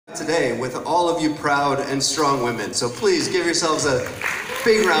Today with all of you proud and strong women. So please give yourselves a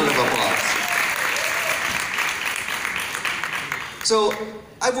big round of applause. So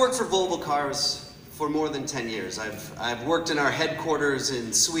I've worked for Volvo Cars for more than 10 years. I've worked in our headquarters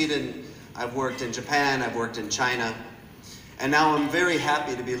in Sweden, I've worked in Japan, I've worked in China, and now I'm very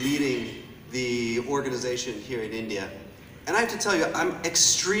happy to be leading the organization here in India. And I have to tell you, I'm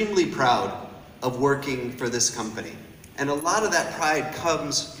extremely proud of working for this company. And a lot of that pride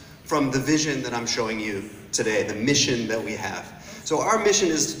comes from the vision that I'm showing you today, the mission that we have. So our mission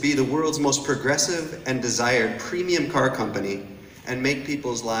is to be the world's most progressive and desired premium car company and make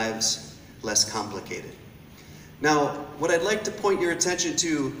people's lives less complicated. Now, what I'd like to point your attention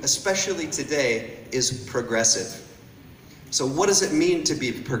to, especially today, is progressive. So what does it mean to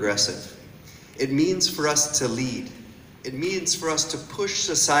be progressive? It means for us to lead. It means for us to push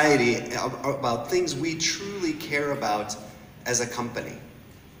society about things we truly care about as a company.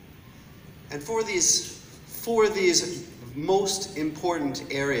 And for these most important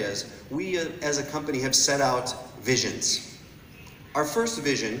areas, we as a company have set out visions. Our first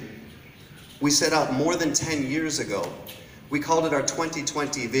vision, we set out more than 10 years ago. We called it our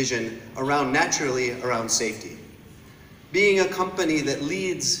 2020 vision naturally around safety. Being a company that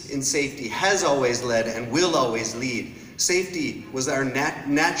leads in safety, has always led and will always lead, safety was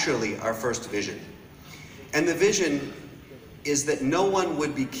naturally our first vision. And the vision is that no one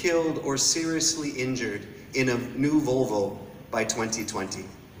would be killed or seriously injured in a new Volvo by 2020.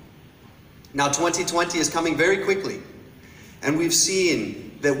 Now 2020 is coming very quickly, and we've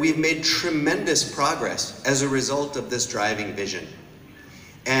seen that we've made tremendous progress as a result of this driving vision.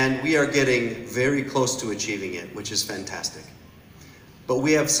 And we are getting very close to achieving it, which is fantastic. But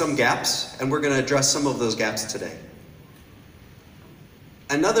we have some gaps, and we're going to address some of those gaps today.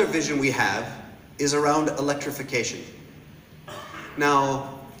 Another vision we have is around electrification.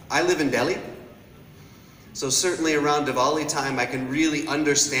 Now, I live in Delhi, so certainly around Diwali time I can really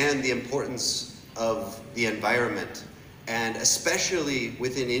understand the importance of the environment, and especially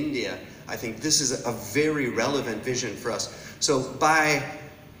within India, I think this is a very relevant vision for us. So by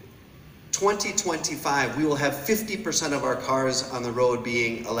 2025, we will have 50% of our cars on the road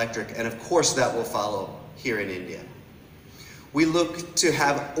being electric, and of course that will follow here in India. We look to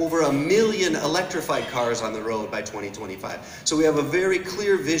have over 1 million electrified cars on the road by 2025. So we have a very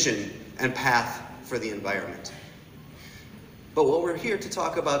clear vision and path for the environment. But what we're here to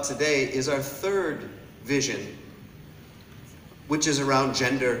talk about today is our third vision, which is around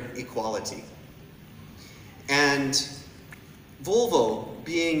gender equality. And Volvo,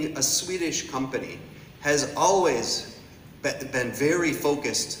 being a Swedish company, has always been very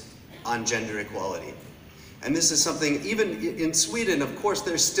focused on gender equality. And this is something, even in Sweden, of course,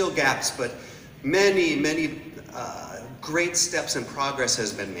 there's still gaps, but many great steps and progress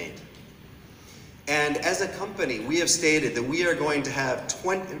has been made. And as a company, we have stated that we are going to have,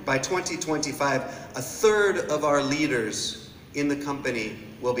 by 2025, 1/3 of our leaders in the company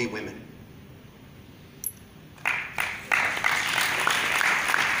will be women.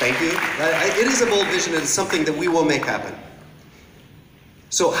 Thank you. It is a bold vision, and it's something that we will make happen.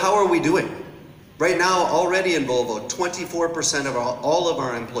 So how are we doing? Right now, already in Volvo, 24% of all of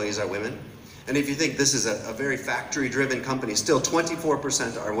our employees are women. And if you think this is a very factory-driven company, still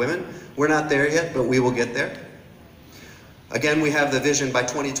 24% are women. We're not there yet, but we will get there. Again, we have the vision by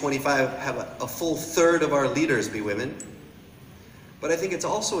 2025, have a full 1/3 of our leaders be women. But I think it's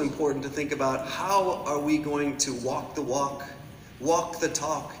also important to think about how are we going to walk the walk, walk the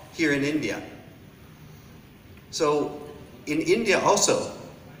talk here in India. So in India also,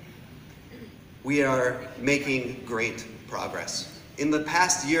 we are making great progress. In the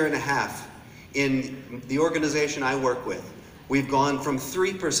past year and a half, in the organization I work with, we've gone from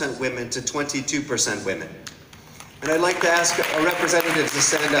 3% women to 22% women. And I'd like to ask a representative to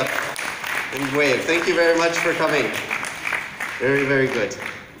stand up and wave. Thank you very much for coming. Very, very good.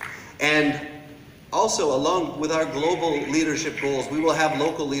 And also, along with our global leadership goals, we will have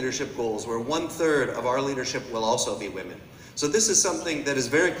local leadership goals where 1/3 of our leadership will also be women. So this is something that is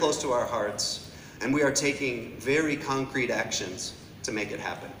very close to our hearts, and we are taking very concrete actions to make it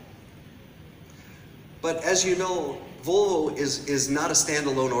happen. But as you know, Volvo is not a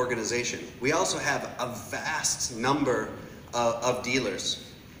standalone organization. We also have a vast number of dealers,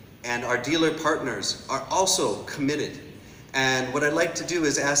 and our dealer partners are also committed. And what I'd like to do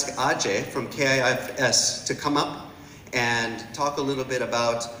is ask Ajay from KIFS to come up and talk a little bit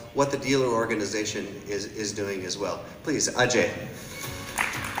about what the dealer organization is doing as well. Please, Ajay.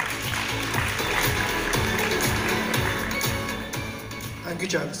 Thank you,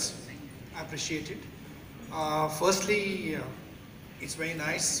 Charles. I appreciate it. Firstly, It's very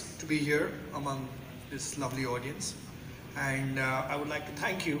nice to be here among this lovely audience. And I would like to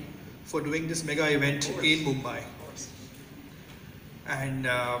thank you for doing this mega event in Mumbai. And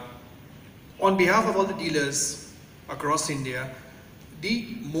on behalf of all the dealers across India,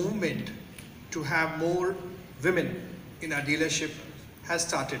 the movement to have more women in our dealership has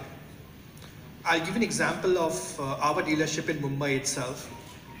started. I'll give an example of our dealership in Mumbai itself.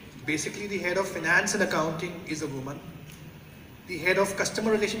 Basically, the head of finance and accounting is a woman. The head of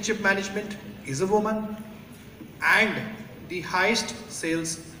customer relationship management is a woman. And the highest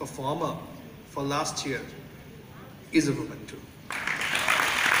sales performer for last year is a woman too.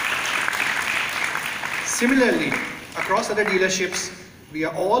 Similarly, across other dealerships, we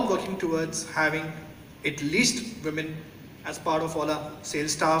are all working towards having at least women as part of all our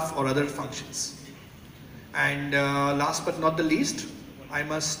sales staff or other functions. And last but not the least, I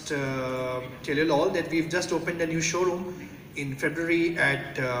must tell you all that we've just opened a new showroom in February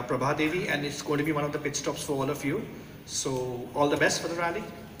at Prabhadevi, and it's going to be one of the pit stops for all of you. So all the best for the rally.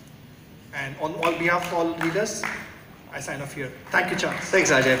 And on behalf of all leaders, I sign off here. Thank you, Charles.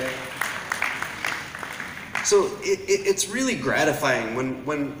 Thanks, Ajay. So it's really gratifying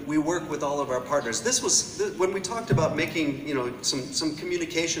when we work with all of our partners. When we talked about making some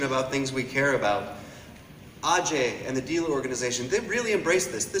communication about things we care about, Ajay and the dealer organization, they really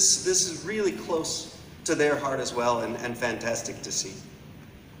embraced this. This is really close to their heart as well, and fantastic to see.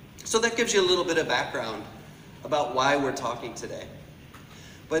 So that gives you a little bit of background about why we're talking today.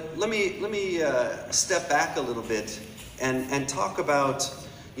 But let me step back a little bit and talk about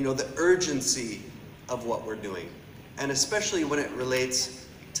the urgency of what we're doing, and especially when it relates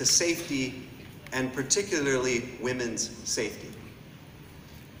to safety, and particularly women's safety.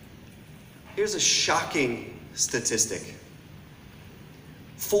 Here's a shocking statistic.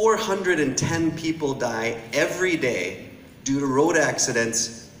 410 people die every day due to road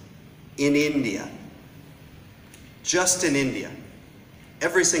accidents in India. Just in India.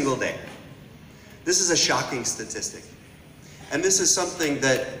 Every single day. This is a shocking statistic. And this is something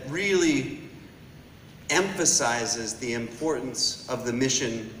that really emphasizes the importance of the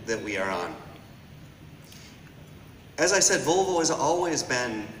mission that we are on. As I said, Volvo has always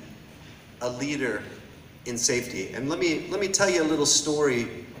been a leader in safety. And let me tell you a little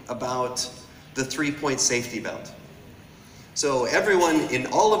story about the 3-point safety belt. So everyone in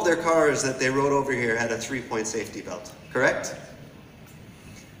all of their cars that they rode over here had a 3-point safety belt, correct?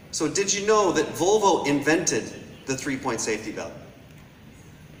 So did you know that Volvo invented the 3-point safety belt?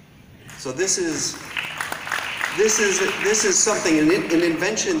 So this is something, an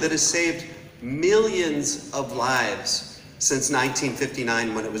invention that has saved millions of lives since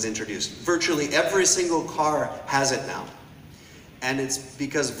 1959 when it was introduced. Virtually every single car has it now. And it's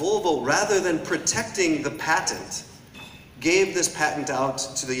because Volvo, rather than protecting the patent, gave this patent out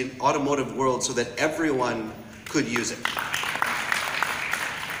to the automotive world so that everyone could use it.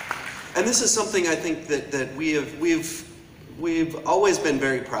 And this is something I think that we've always been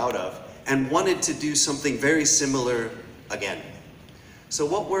very proud of and wanted to do something very similar again. So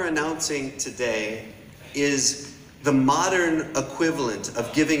what we're announcing today is the modern equivalent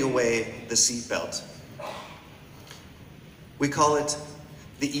of giving away the seatbelt. We call it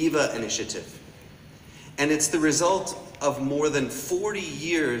the EVA initiative. And it's the result of more than 40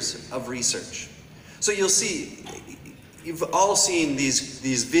 years of research. So you'll see, you've all seen these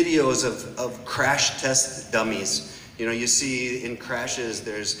videos of crash test dummies. You see in crashes,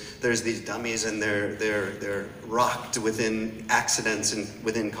 there's these dummies and they're rocked within accidents and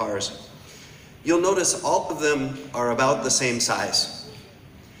within cars. You'll notice all of them are about the same size,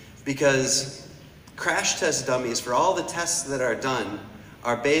 because crash test dummies, for all the tests that are done,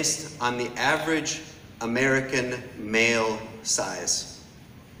 are based on the average American male size.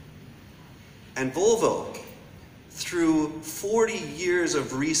 And Volvo, through 40 years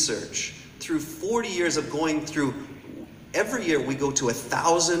of research, through 40 years of going through, every year we go to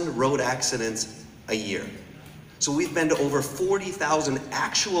 1,000 road accidents a year. So we've been to over 40,000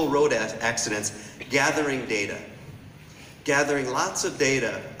 actual road accidents, gathering data. Gathering lots of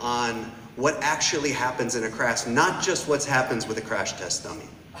data on what actually happens in a crash, not just what happens with a crash test dummy.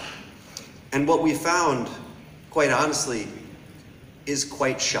 And what we found, quite honestly, is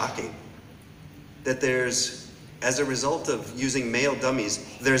quite shocking. That there's, as a result of using male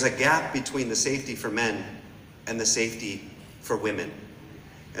dummies, there's a gap between the safety for men and the safety for women.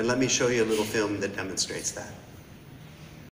 And let me show you a little film that demonstrates that.